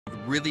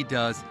really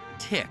does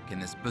tick in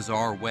this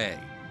bizarre way.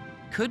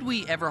 Could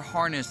we ever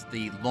harness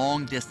the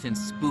long-distance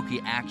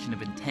spooky action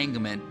of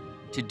entanglement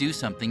to do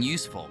something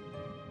useful?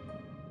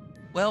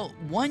 Well,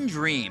 one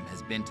dream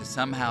has been to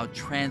somehow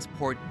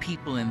transport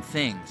people and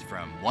things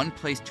from one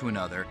place to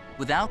another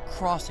without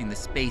crossing the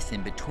space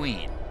in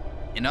between.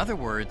 In other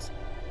words,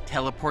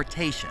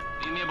 teleportation.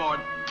 Beam me aboard.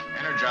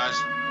 Energize.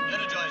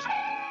 Energize.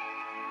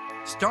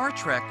 Star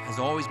Trek has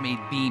always made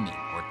beaming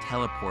or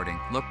teleporting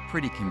look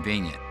pretty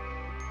convenient.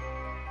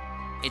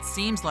 It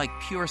seems like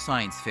pure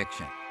science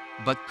fiction,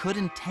 but could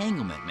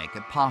entanglement make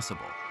it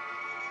possible?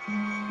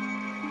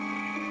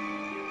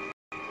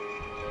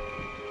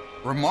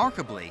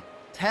 Remarkably,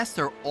 tests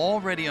are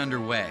already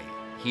underway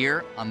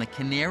here on the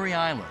Canary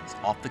Islands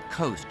off the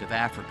coast of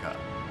Africa.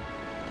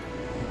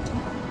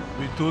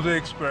 We do the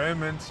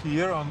experiments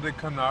here on the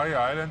Canary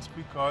Islands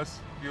because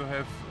you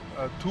have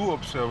 2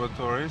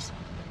 observatories,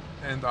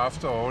 and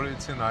after all,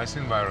 it's a nice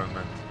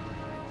environment.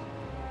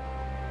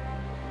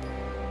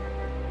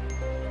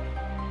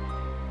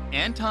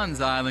 Anton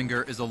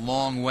Zeilinger is a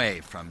long way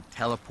from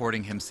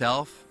teleporting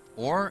himself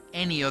or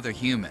any other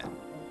human.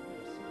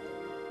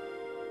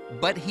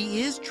 But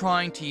he is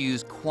trying to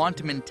use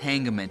quantum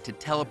entanglement to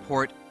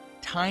teleport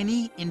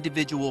tiny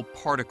individual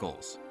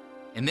particles.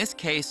 In this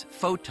case,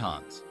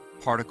 photons,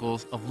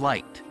 particles of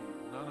light.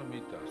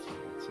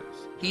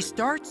 He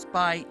starts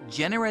by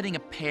generating a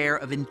pair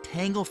of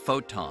entangled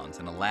photons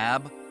in a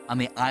lab on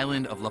the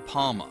island of La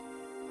Palma.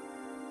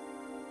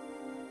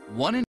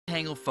 One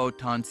entangled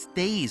photon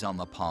stays on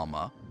La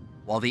Palma,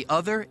 while the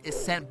other is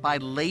sent by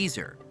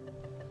laser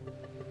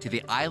to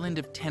the island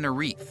of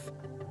Tenerife,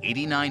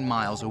 89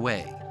 miles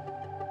away.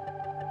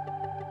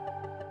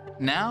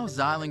 Now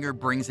Zeilinger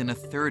brings in a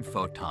third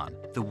photon,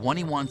 the one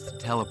he wants to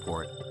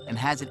teleport, and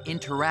has it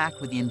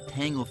interact with the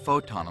entangled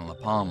photon on La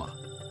Palma.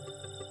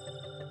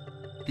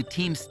 The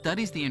team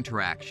studies the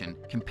interaction,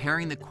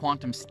 comparing the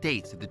quantum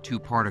states of the 2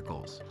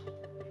 particles.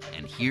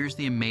 And here's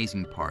the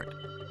amazing part.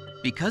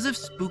 Because of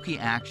spooky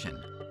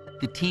action,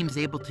 the team's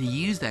able to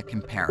use that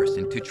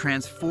comparison to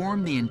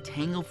transform the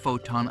entangled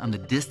photon on the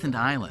distant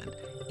island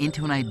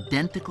into an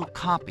identical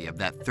copy of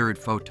that third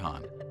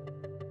photon.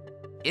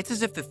 It's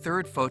as if the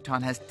third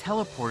photon has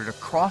teleported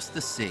across the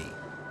sea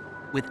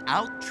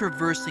without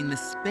traversing the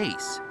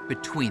space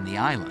between the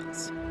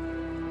islands.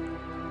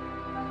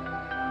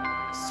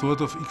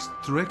 Sort of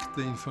extract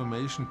the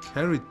information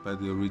carried by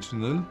the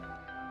original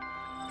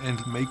and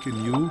make a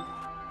new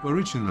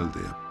original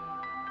there.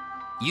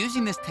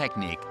 Using this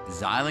technique,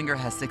 Zeilinger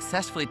has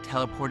successfully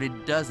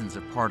teleported dozens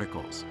of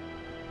particles.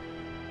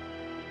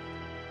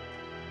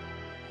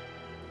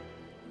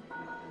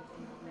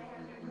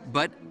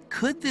 But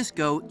could this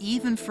go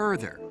even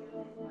further?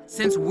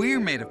 Since we're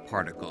made of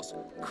particles,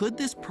 could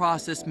this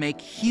process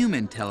make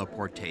human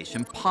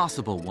teleportation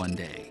possible one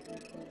day?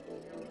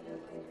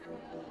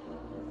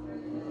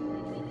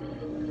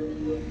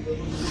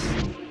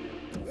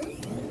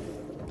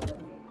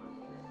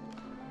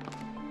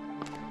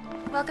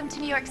 Welcome to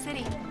New York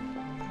City.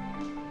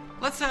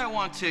 Let's say I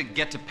want to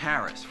get to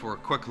Paris for a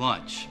quick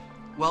lunch.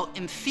 Well,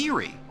 in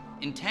theory,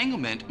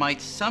 entanglement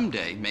might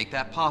someday make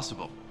that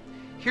possible.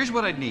 Here's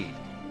what I'd need.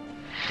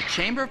 A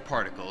chamber of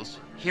particles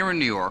here in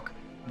New York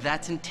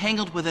that's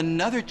entangled with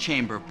another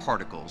chamber of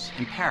particles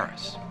in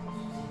Paris.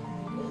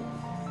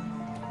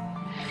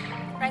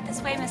 Right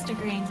this way, Mr.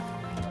 Green.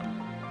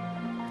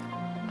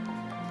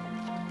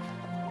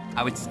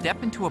 I would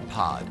step into a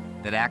pod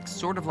that acts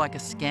sort of like a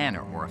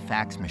scanner or a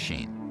fax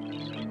machine.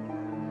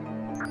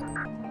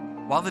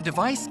 While the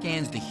device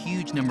scans the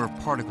huge number of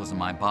particles in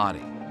my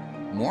body,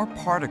 more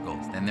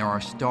particles than there are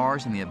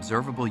stars in the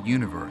observable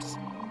universe,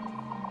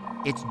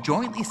 it's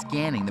jointly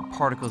scanning the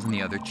particles in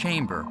the other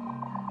chamber,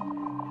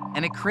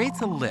 and it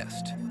creates a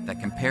list that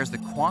compares the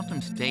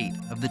quantum state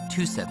of the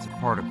 2 sets of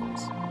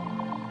particles.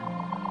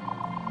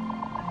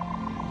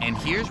 And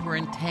here's where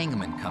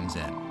entanglement comes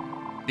in.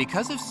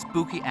 Because of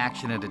spooky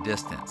action at a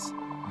distance,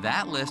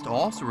 that list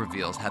also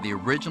reveals how the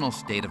original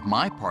state of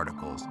my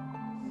particles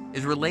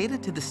is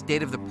related to the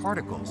state of the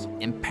particles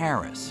in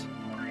Paris.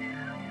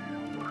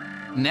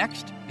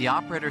 Next, the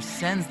operator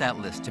sends that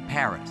list to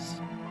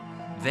Paris.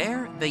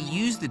 There, they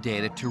use the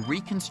data to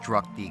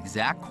reconstruct the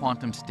exact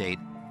quantum state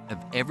of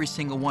every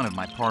single one of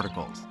my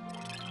particles.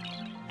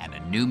 And a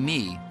new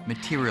me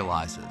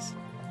materializes.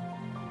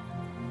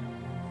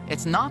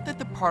 It's not that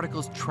the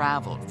particles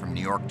traveled from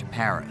New York to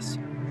Paris.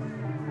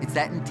 It's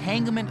that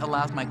entanglement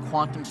allows my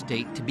quantum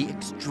state to be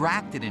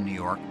extracted in New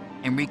York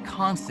and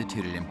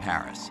reconstituted in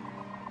Paris,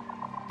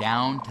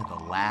 down to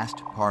the last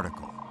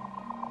particle.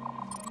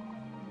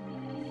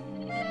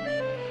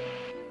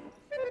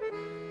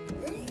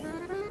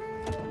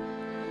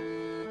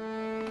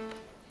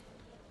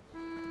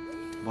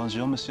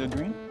 Bonjour, Monsieur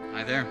Green.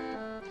 Hi there.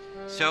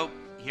 So,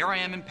 here I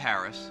am in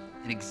Paris,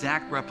 an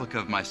exact replica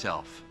of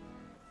myself.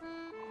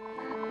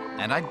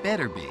 And I'd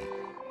better be,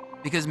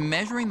 because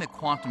measuring the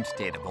quantum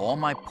state of all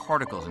my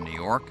particles in New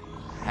York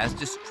has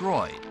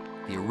destroyed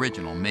the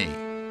original me.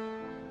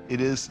 It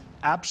is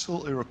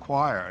absolutely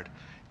required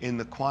in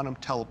the quantum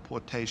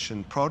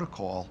teleportation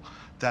protocol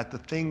that the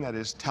thing that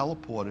is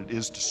teleported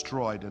is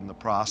destroyed in the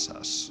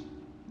process.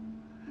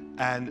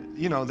 And,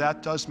 you know,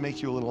 that does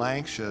make you a little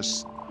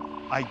anxious.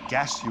 I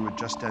guess you would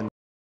just end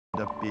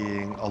up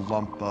being a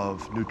lump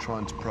of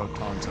neutrons,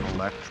 protons, and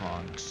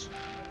electrons.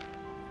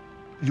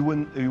 You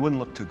wouldn't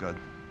look too good.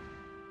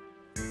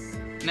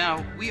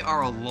 Now, we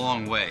are a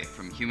long way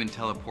from human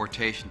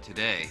teleportation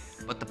today,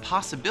 but the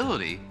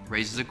possibility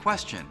raises a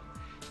question.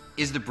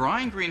 Is the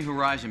Brian Greene who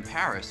arrives in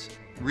Paris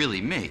really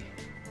me?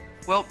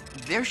 Well,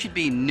 there should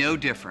be no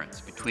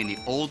difference between the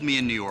old me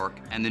in New York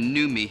and the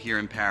new me here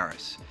in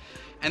Paris.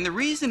 And the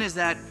reason is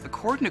that,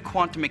 according to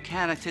quantum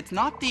mechanics, it's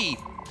not the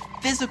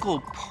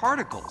physical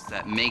particles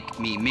that make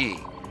me me.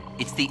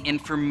 It's the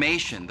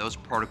information those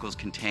particles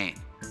contain.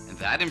 And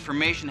that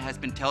information has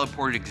been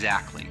teleported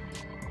exactly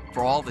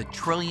for all the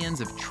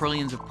trillions of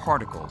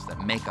particles that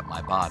make up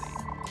my body.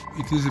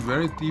 It is a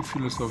very deep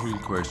philosophical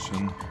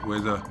question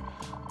whether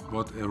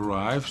what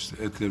arrives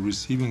at the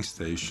receiving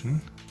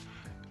station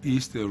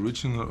is the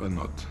original or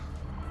not.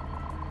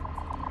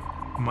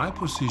 My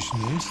position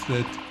is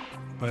that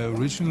by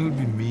original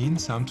we mean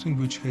something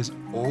which has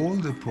all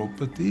the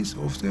properties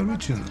of the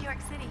original. New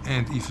York City.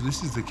 And if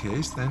this is the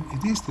case, then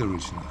it is the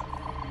original.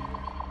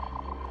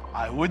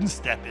 I wouldn't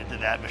step into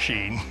that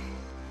machine.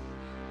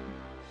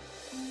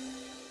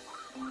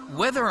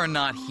 Whether or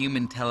not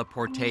human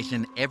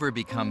teleportation ever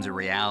becomes a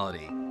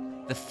reality,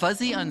 the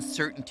fuzzy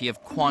uncertainty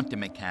of quantum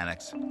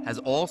mechanics has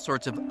all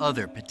sorts of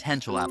other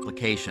potential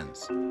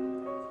applications.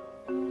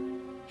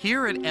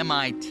 Here at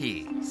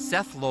MIT,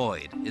 Seth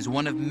Lloyd is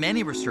one of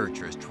many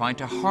researchers trying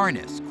to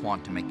harness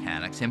quantum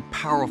mechanics in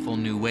powerful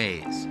new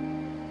ways.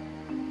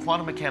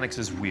 Quantum mechanics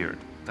is weird.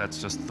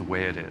 That's just the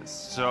way it is.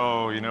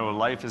 So, you know,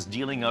 life is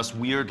dealing us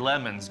weird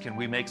lemons. Can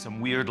we make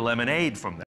some weird lemonade from that?